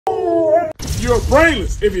You're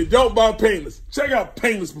brainless if you don't buy painless. Check out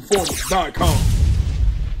painlessperformance.com.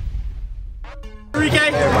 Rique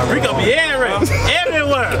be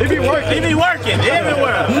everywhere. He be working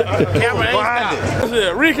everywhere. Camera ain't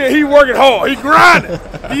stopping. Rique, he working hard. He grinding.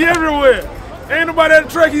 He everywhere. Ain't nobody at the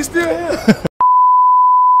track. He still here.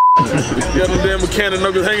 Got them damn mechanic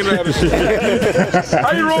knuckles hanging out of shit.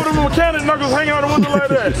 How you roll them mechanic knuckles hanging out the window like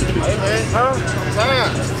that? Hey man, huh?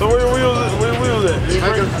 So where your wheels at?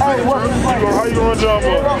 How you gonna run job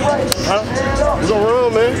up? Huh? You gonna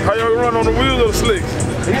run, man? How y'all run on the wheels or the slicks?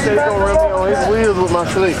 He said he gonna run me on his wheels with my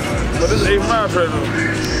slick. But this is 8 miles right now.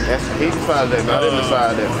 He decided that, man. I didn't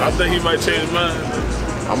decide that. I think he might change his mind.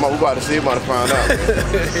 We about to see, about to find out.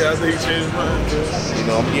 Yeah, I think he changed his mind. You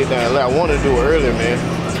know, I'm gonna get down there. I wanted to do it earlier, man.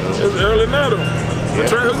 It's early now though. Yeah.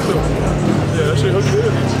 Try hook though. Yeah, that shit hook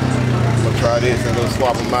good. I'm gonna try this and go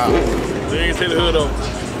swap them out. You ain't take the hood off?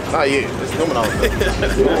 Not yet. It's coming off.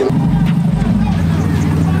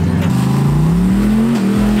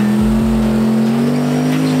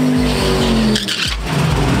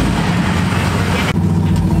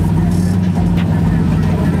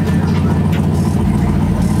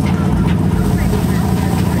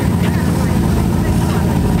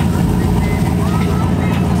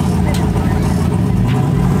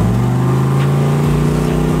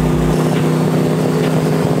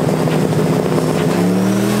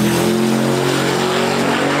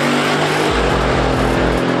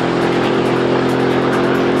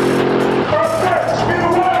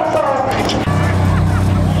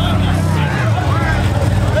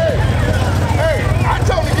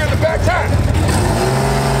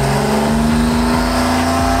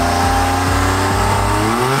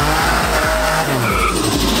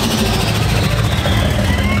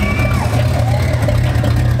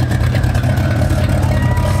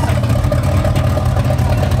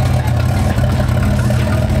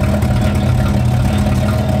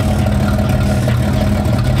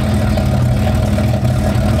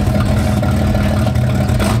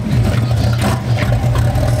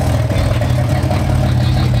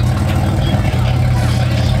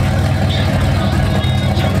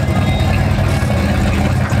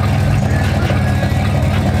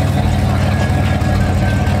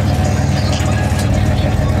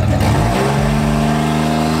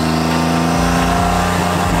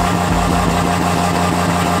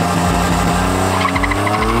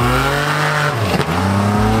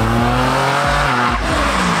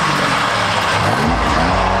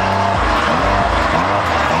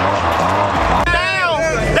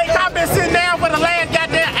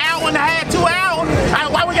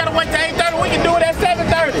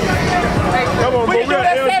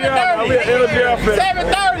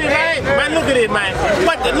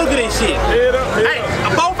 Look at this shit. Hey,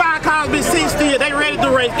 both our cars been sitting still. They ready to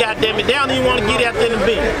race, goddammit. They don't even want to get out there in the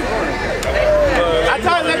beat. I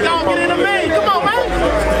told you, let's go get in the main. Come on, man.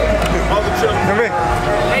 Come in.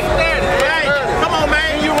 Hey, come on,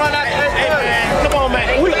 man. You run out. Hey, man. Come on, man.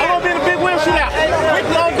 I'm gonna be in the big wheel shootout. We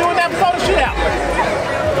can do that before the shootout.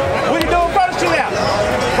 We can do it before the shootout.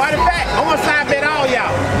 By the fact, I'm gonna side bet all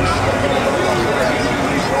y'all.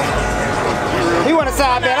 He wanna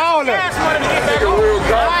side bet all of them.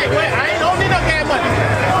 I ain't don't need no gas money.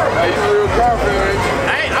 You real confident,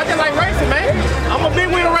 I just like racing, man. I'm a big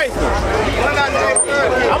wheel racer.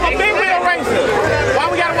 I'm a big wheel racer. Why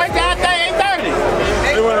we gotta wait till after 8:30?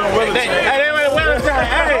 They went on weather turn. Hey, they went on weather turn.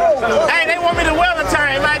 Hey, they want me to weather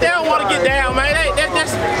turn, man. They don't want to get down, man.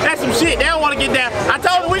 That's some shit. They don't want to get down. I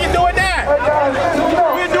told them we can do it now.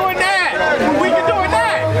 We can do it now. We can do it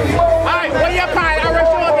now. All right, well, your pie, I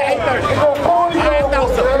race you up at 8:30. I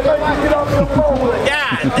thought so.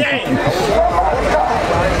 God damn.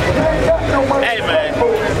 Hey, man.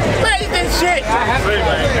 Man, this shit. Say,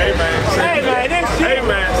 man. Hey, man. Hey, man, this shit. Hey,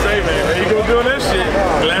 man. Say, man. You gonna do that shit.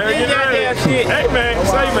 Glad I get ready. Shit. Hey, man.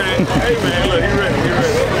 Say, man. Hey, man. Look, you ready.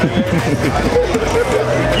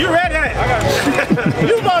 You ready?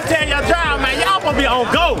 You supposed to tell your driver, man. Y'all supposed to be on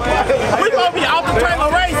go. We supposed to be off the trailer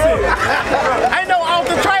racing. Ain't no off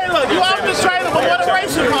the trailer. You off the trailer, but what a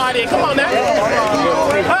racing party. Come on now.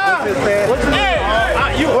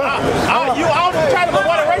 You off the trailer, but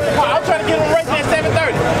what a racing party. I'm trying to get them racing at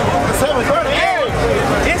 7:30. 7:30?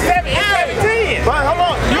 Yeah. It's 7:10. Fine, hold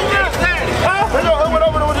on. You not standing. Huh?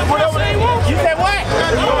 You said what?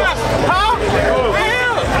 Huh?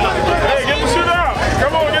 Hey, get the shit out.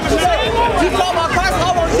 Come on, get the shit out. You call my class, I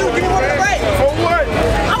want you to give me one break. For what?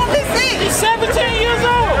 I'm gonna be sick. He's 17 years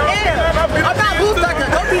old. Yeah. I'm not blue sucker.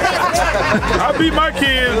 Don't be that. I beat my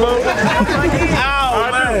kids, bro. Oh,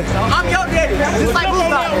 man. I'm your daddy. Just like blue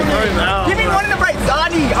sucker. Give me one of the breaks. All I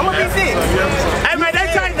need. I'm gonna be sick. Hey, man, they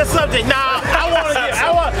changed the subject. Nah, I want to get.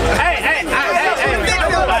 Hey,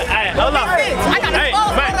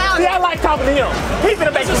 He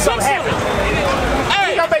finna make some stuff happen.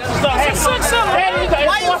 He gonna make some stuff happen.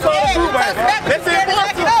 Why you scared? You touch back. You scared to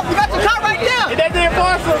back it up. You got your car right there. Is that the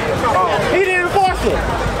enforcer? He the enforcer.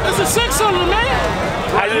 It's a 6-cylinder, man.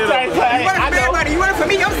 I just say, You running for everybody. You running for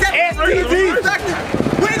me. I'm STD.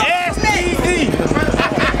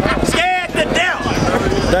 Scared to death.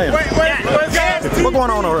 Damn. What's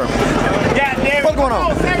going on over here? Goddamn. What's going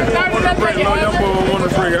on? No, young boy want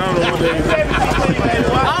to freak. I don't know what that is.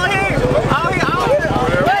 Out here.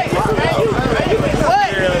 Wait.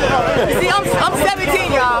 See, I'm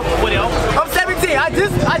 17, y'all. I'm 17. I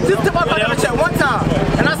just took my car check one time,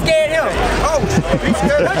 and I scared him. Oh,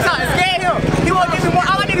 one time, scared him. He won't give me one.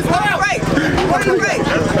 All I need is one in the race. One in the race.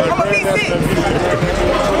 I'm a V6.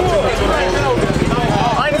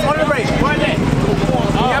 All I need is one in the race.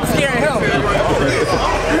 Yeah, I'm scaring him.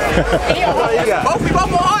 Both on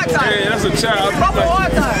hard time. Hey, that's a child. Both on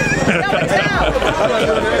hard time. That's a child.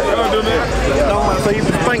 Don't do that. Don't want to say you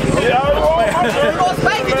been spanking. You gonna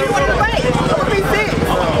spank it, you want to race. I'm a V6.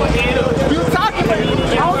 You talking, but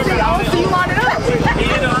I don't see you lining up.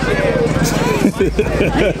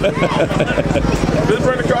 Just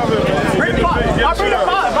bring the coffee. Bring the coffee. I'll bring the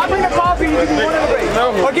coffee. If I bring the coffee, you give me one in the race.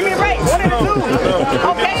 No. Or give me a race. One in the two.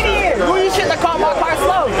 Okay then. Who you shit that call my car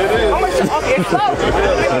slow? I'm gonna okay, it's slow.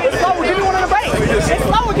 It's slow. Give me one in the race. It's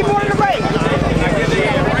slow. Give me one in the race.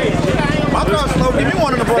 My car's slow. Give me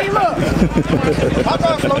one in the break. See, look. My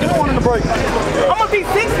car's slow. Give me one in the break. I'm gonna be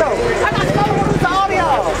 6 though. I got slow ones to all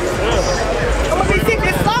y'all. I'm gonna be 6.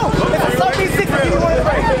 It's slow. It's a slow B6. Give me one in the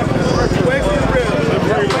race.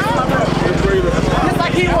 Just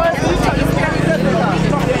like he was. He's trying to scare me this time.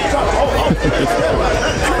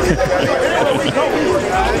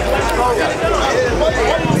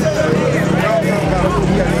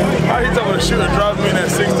 How he talking about a shooter dropped me in at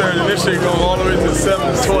 6:30 and this shit going all the way to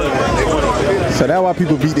 7:20. So that's why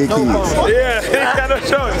people beat their kids. Yeah, he ain't got no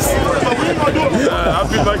choice. I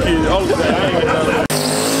beat my kids all the time.